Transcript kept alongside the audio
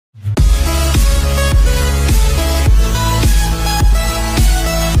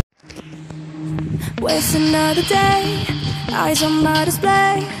It's another day, eyes on my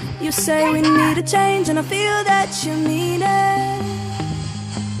display. You say we need a change, and I feel that you mean it.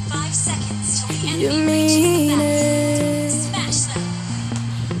 5 seconds till the You enemy mean reaches it. the battlefield. Smash them.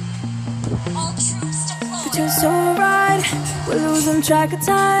 All troops deployed. But you're so right, we're losing track of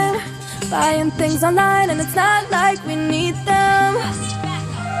time, buying things online, and it's not like we need them. Request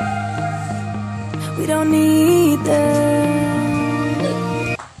backup. We don't need them.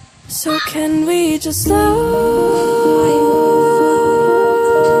 So can we just slow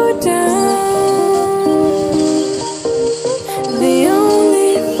down? The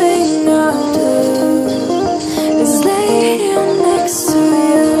only thing I'll do is lay here next to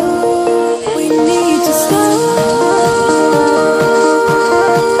you. We need to slow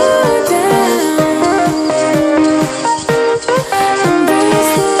down.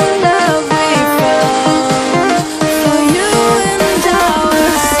 Embrace the love we found. For you and I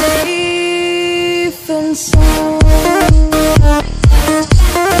were safe and sound.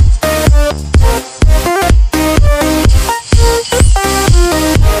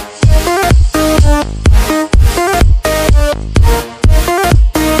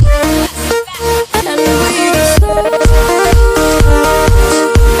 And we just slow down.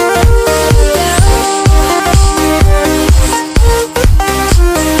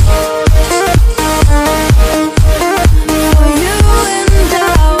 For you and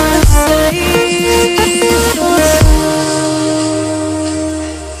I were safe and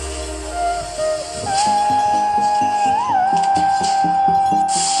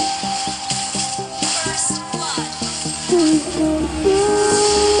First blood. sound.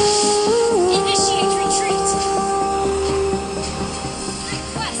 Initiate retreat.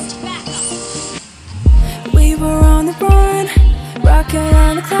 Request backup. We were on the run, rocking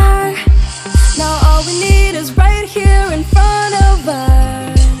around the clock. Now all we need is right here in front of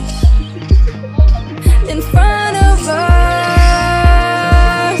us. In front of us.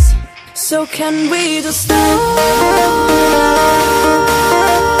 So can we just slow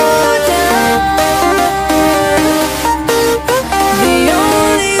down? The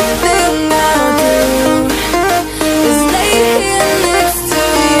only thing I'll do is lay here next to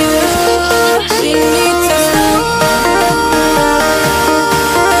you. We need to slow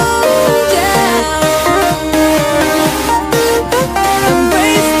down.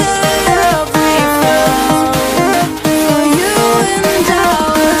 Embrace the love we found. For you and I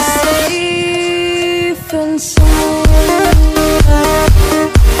were safe and sound.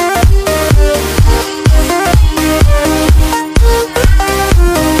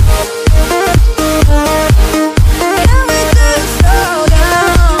 Can we just slow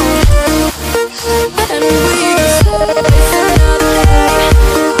down? And we just slow. It's another day,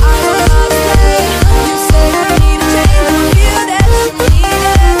 eyes on my display. You say we need a change, and I feel that you need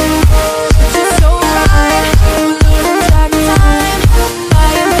it. But you're so right, we're losing track of time,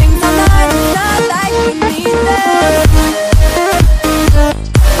 buying things online, it's not like we need them.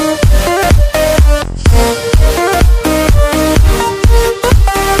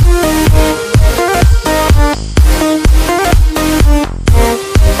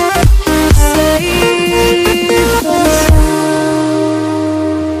 Safe and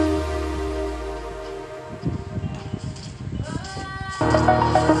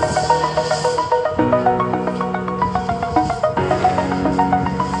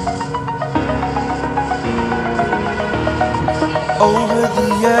Over the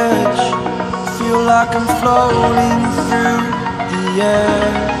edge, feel like I'm floating through the air.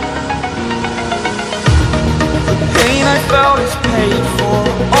 The pain I felt is paid for,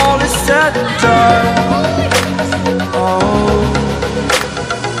 all is said and done. Oh,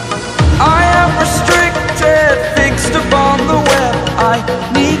 I am restricted, fixed upon the web. I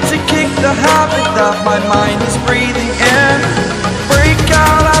need to kick the habit that my mind is breathing in. Break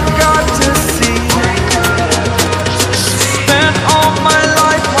out, I've got to see. Spent all my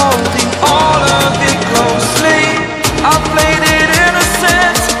life holding all of it closely. I played it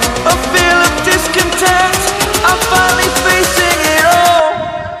innocent, a feel of discontent. I'm finally facing it all,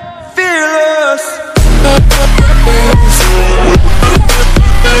 fearless.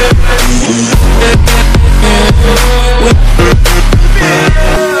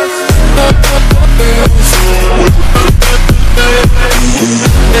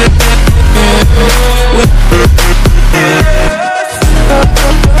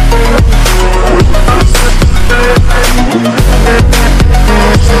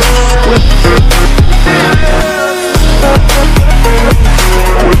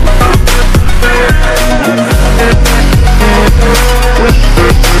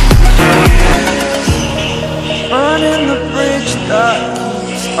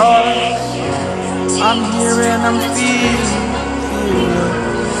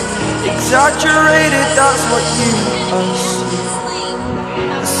 exaggerated, that's what you assume.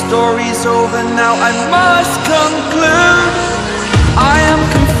 The story's over now, I must conclude. I am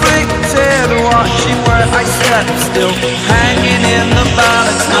conflicted, watching where I step still, hanging in the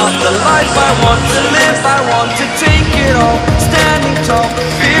balance. Not the life I want to live, I want to take it all, standing tall.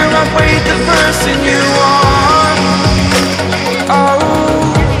 Fear I've weighed the person you are. Oh,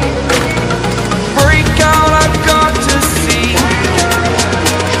 break out, I've got to see.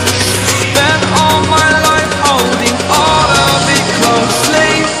 Spent all my life holding all of it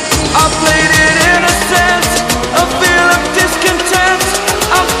closely. I played it innocent, a feel of discontent.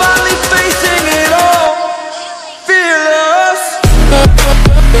 I'm finally facing it all, fearless.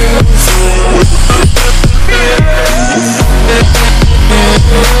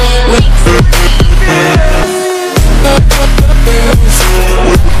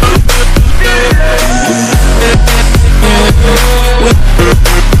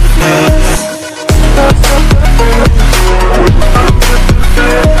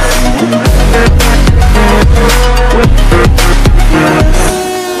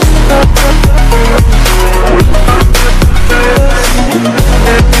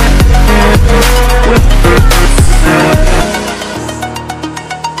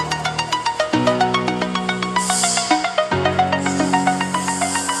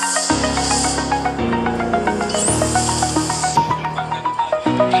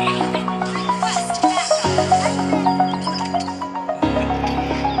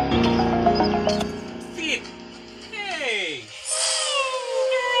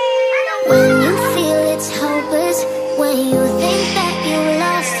 When you feel it's hopeless, when you think that you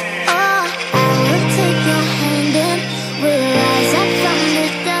lost, oh, I will take your hand and we'll rise up from the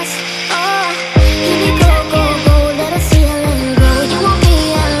dust. Oh, here we go, go, go, let us heal and grow. You won't be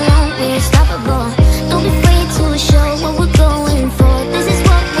alone, we're unstoppable. Don't be afraid to show what we're going for. This is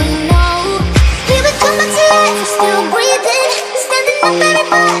what we know. Here we come back to life, we're still breathing, standing up,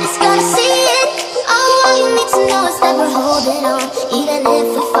 everybody's gonna see it. Oh, all you need to know is that we're holding on, even if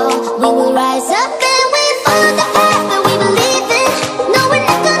we fall. We will rise up and we follow the path that we believe in. No, we're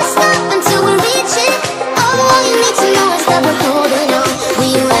not gonna stop until we reach it. Oh, all you need to know is that we're holding on. We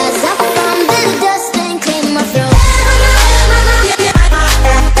rise up from the dust and claim our throne.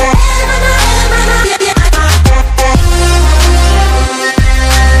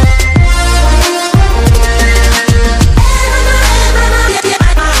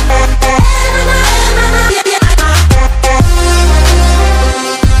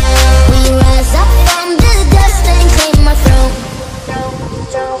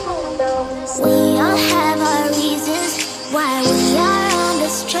 We all have our reasons why we are on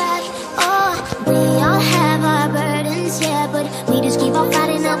this track. Oh, we all have our burdens, yeah, but we just keep on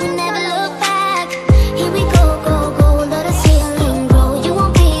fighting and we never look back. Here we go, go, go, let us heal and grow. You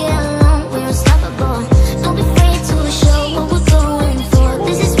won't be alone, we're unstoppable. Don't be afraid to show what we're going for.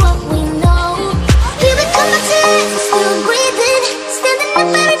 This is what we know. Here we come back to life, we're still breathing, standing up,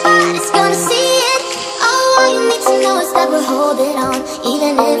 everybody's gonna see it. Oh, all you need to know is that we're holding on,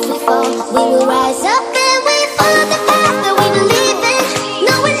 even if we fall. We will rise up and we follow the path that we believe in.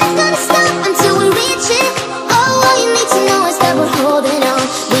 No, we're not gonna stop until we reach it. Oh, all you need to know is that we're holding on.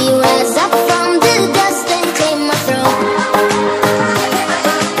 We rise up from the dust and claim our throne.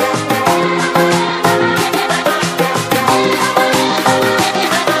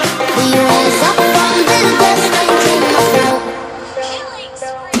 We rise up from the dust and claim our throne. Killing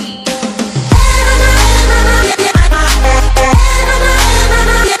spree.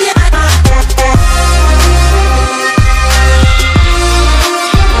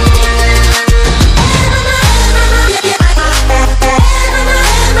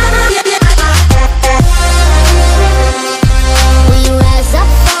 We rise up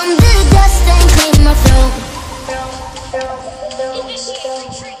from the dust and claim our throne. Initiate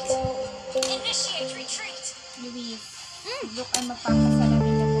retreat. Initiate retreat. Luis, look, ay magpapasalamin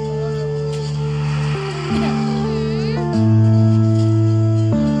niya po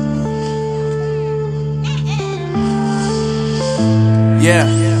Yeah.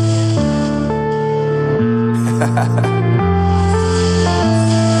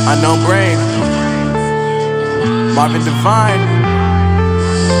 Unknown Brain, Marvin Divine.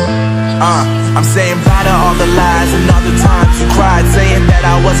 I'm saying bye to all the lies and all the times you cried, saying that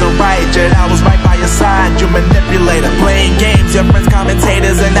I wasn't right, yet I was right by your side. You manipulator, playing games, your friends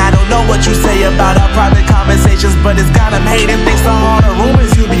commentators, and I don't know what you say about our private conversations, but it's got them hating. Thanks to all the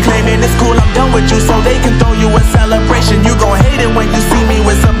rumors you be claiming. It's cool, I'm done with you, so they can throw you a celebration. You gon' hate it when you see me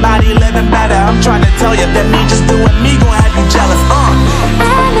with somebody living better. I'm trying to tell you that me just doing me gon' have you jealous.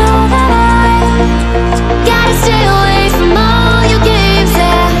 I know that I gotta stay away from all your games,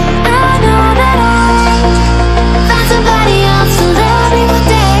 yeah. I know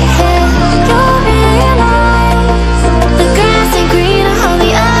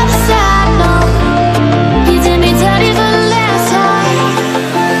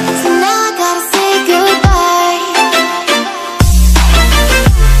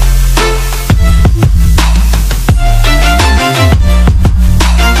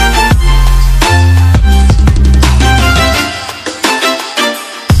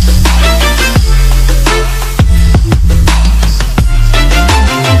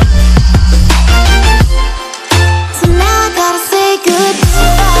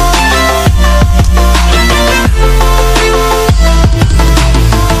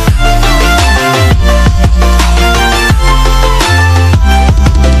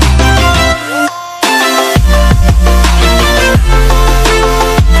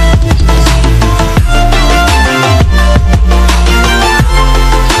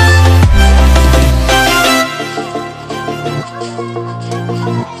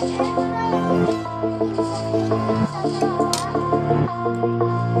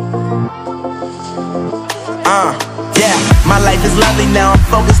is lovely, now I'm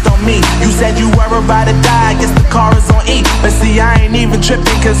focused on me. You said you were about to die, I guess the car is on E. But see, I ain't even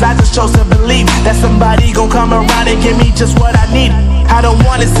tripping, cause I just chose to believe that somebody gon' come around and give me just what I need. I don't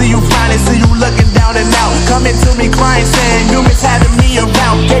wanna see you finding, see you looking down and out, coming to me crying, saying you miss having me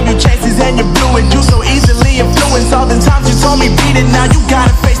around. Gave you chances and you blew it, you so easily influenced. All the times you told me beat it, now you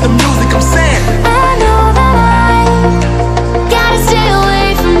gotta face the music. I'm saying I know that I gotta stay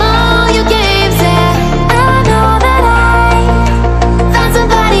away from all your games, yeah. I know that I found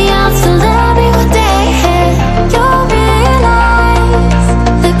somebody else to love me one day, yeah. You'll realize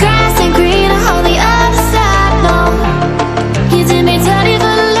the grass ain't greener on the other side, no. You did me dirty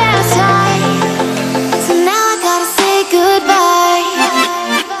for the last time, so now I gotta say goodbye.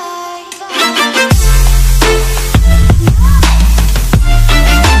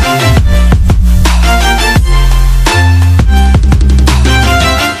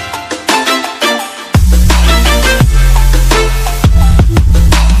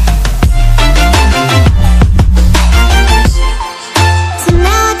 So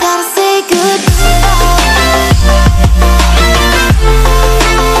now I gotta say goodbye.